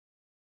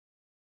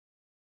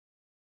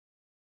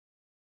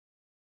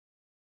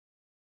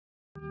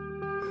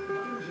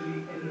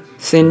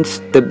Since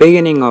the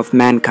beginning of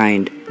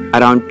mankind,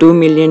 around 2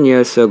 million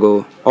years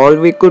ago, all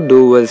we could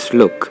do was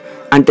look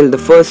until the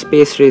first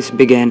space race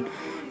began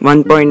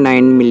 1.9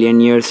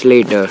 million years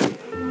later. We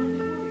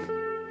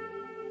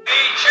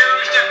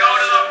choose to go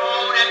to the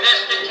moon in this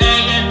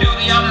decade and do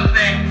the other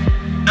thing,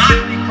 not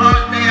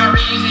because they are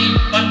easy,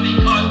 but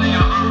because they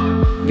are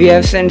hard. We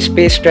have sent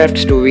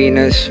spacecrafts to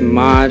Venus,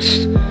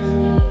 Mars,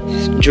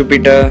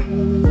 Jupiter,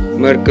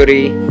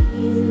 Mercury,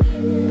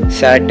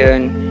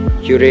 Saturn,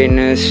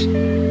 Uranus,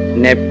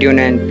 Neptune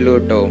and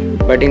Pluto.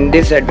 But in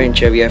this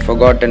adventure we have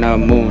forgotten our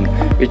moon,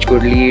 which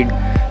could lead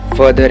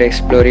further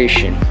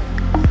exploration.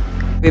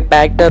 We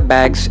packed our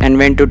bags and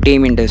went to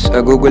Team Indus,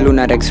 a Google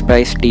Lunar X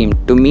Prize team,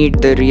 to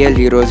meet the real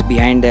heroes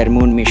behind their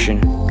moon mission.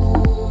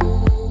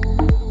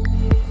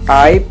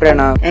 I,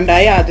 Pranav, And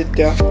I,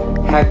 Aditya.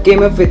 have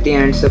came up with the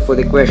answer for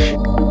the question.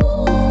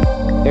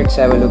 Let's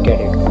have a look at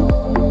it.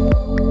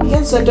 We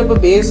can set up a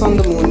base on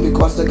the moon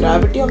because the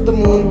gravity of the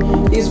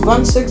moon is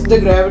 1/6 the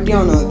gravity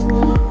on Earth,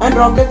 and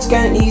rockets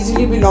can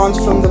easily be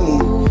launched from the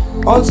moon.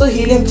 Also,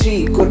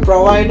 helium-3 could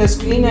provide us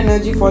clean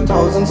energy for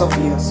thousands of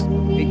years.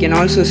 We can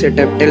also set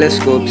up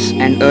telescopes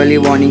and early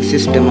warning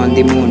system on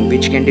the moon,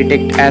 which can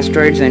detect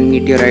asteroids and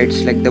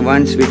meteorites like the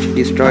ones which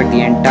destroyed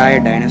the entire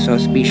dinosaur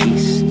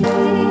species.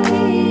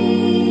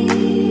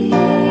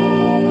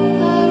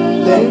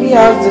 Then we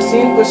asked the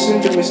same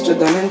question to Mr.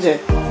 Dhananjay,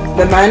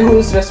 the man who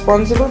is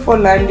responsible for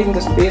landing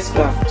the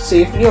spacecraft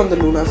safely on the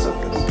lunar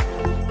surface.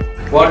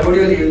 What would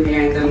you leave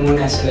behind the moon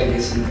as a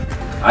legacy?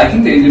 I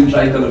think the Indian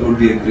tricolor would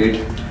be a great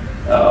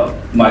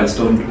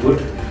milestone to put,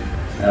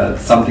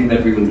 something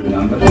that we will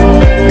remember.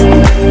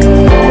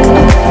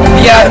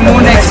 We are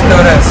moon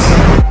explorers.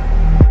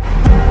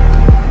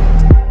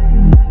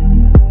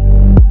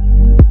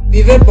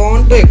 We were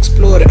born to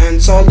explore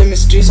and solve the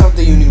mysteries of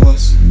the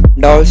universe.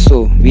 And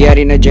also, we are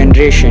in a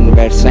generation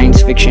where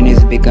science fiction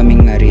is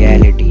becoming a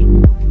reality.